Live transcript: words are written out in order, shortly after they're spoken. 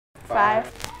5,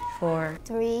 4,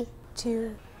 3,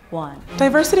 2, 1.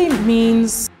 Diversity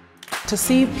means to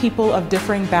see people of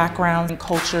differing backgrounds and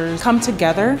cultures come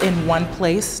together in one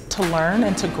place to learn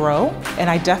and to grow, and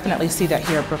I definitely see that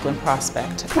here at Brooklyn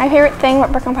Prospect. My favorite thing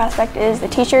about Brooklyn Prospect is the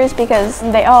teachers, because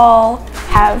they all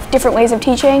have different ways of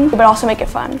teaching, but also make it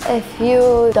fun. If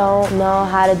you don't know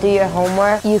how to do your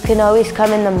homework, you can always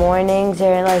come in the mornings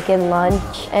or like in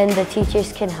lunch, and the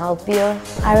teachers can help you.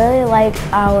 I really like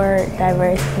our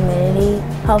diverse community.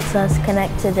 Helps us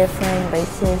connect to different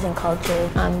races and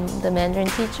cultures. I'm the Mandarin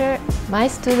teacher. My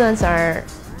students are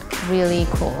really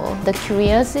cool. The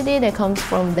curiosity that comes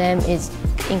from them is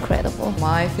incredible.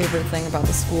 My favorite thing about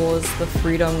the school is the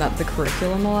freedom that the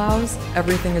curriculum allows.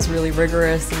 Everything is really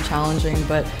rigorous and challenging,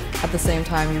 but at the same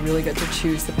time, you really get to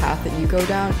choose the path that you go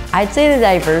down. I'd say the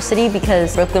diversity,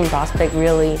 because Brooklyn Prospect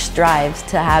really strives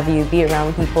to have you be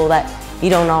around people that you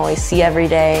don't always see every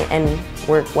day and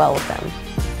work well with them.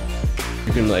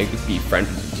 You can be friends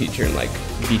with the teacher and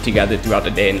be together throughout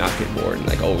the day and not get bored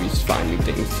and always find new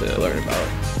things to learn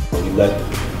about. We let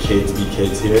kids be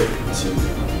kids here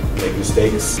to make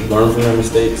mistakes, learn from their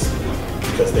mistakes,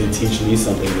 because they teach me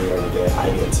something new every day. I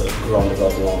get to grow and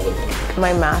develop along with them.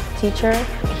 My math teacher,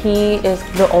 he is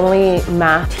the only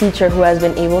math teacher who has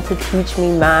been able to teach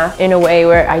me math in a way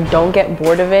where I don't get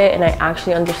bored of it and I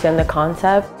actually understand the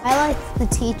concept. I like the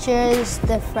teachers,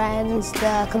 the friends,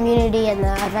 the community, and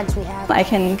the events we have. I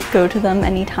can go to them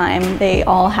anytime. They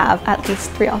all have at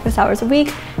least 3 office hours a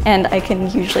week, and I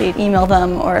can usually email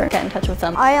them or get in touch with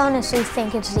them. I honestly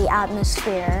think it's the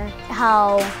atmosphere,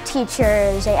 how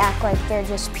teachers, they act like they're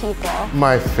just people.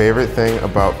 My favorite thing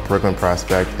about Brooklyn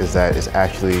Prospect is that it's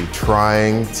actually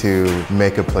trying to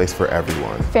make a place for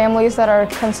everyone. Families that are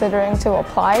considering to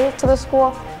apply to the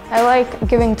school, I like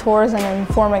giving tours and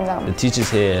informing them. The teachers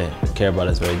here care about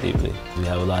us very deeply. We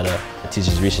have a lot of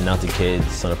teachers reaching out to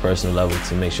kids on a personal level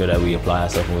to make sure that we apply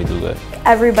ourselves when we do good.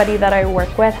 Everybody that I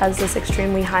work with has this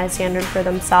extremely high standard for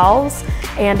themselves,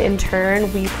 and in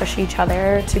turn we push each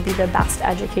other to be the best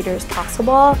educators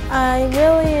possible. I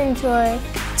really enjoy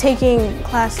taking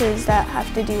classes that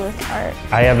have to do with art.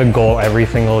 I have a goal every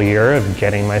single year of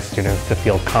getting my students to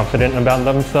feel confident about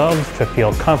themselves, to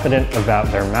feel confident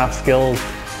about their math skills,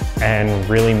 and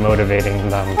really motivating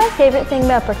them. My favorite thing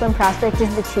about Brooklyn Prospect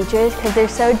is the teachers, because they're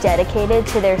so dedicated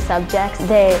to their subjects.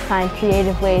 They find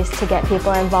creative ways to get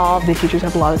people involved. The teachers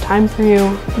have a lot of time for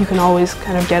you. You can always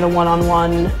kind of get a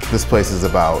one-on-one. This place is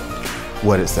about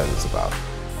what it says it's about.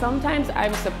 Sometimes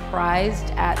I'm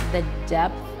surprised at the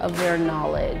depth of their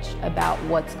knowledge about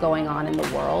what's going on in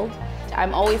the world.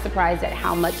 I'm always surprised at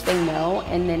how much they know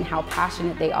and then how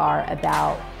passionate they are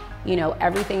about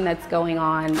everything that's going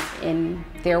on in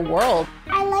their world.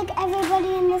 I like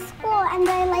everybody in the school, and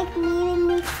I like meeting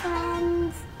new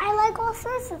friends. I like all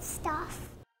sorts of stuff.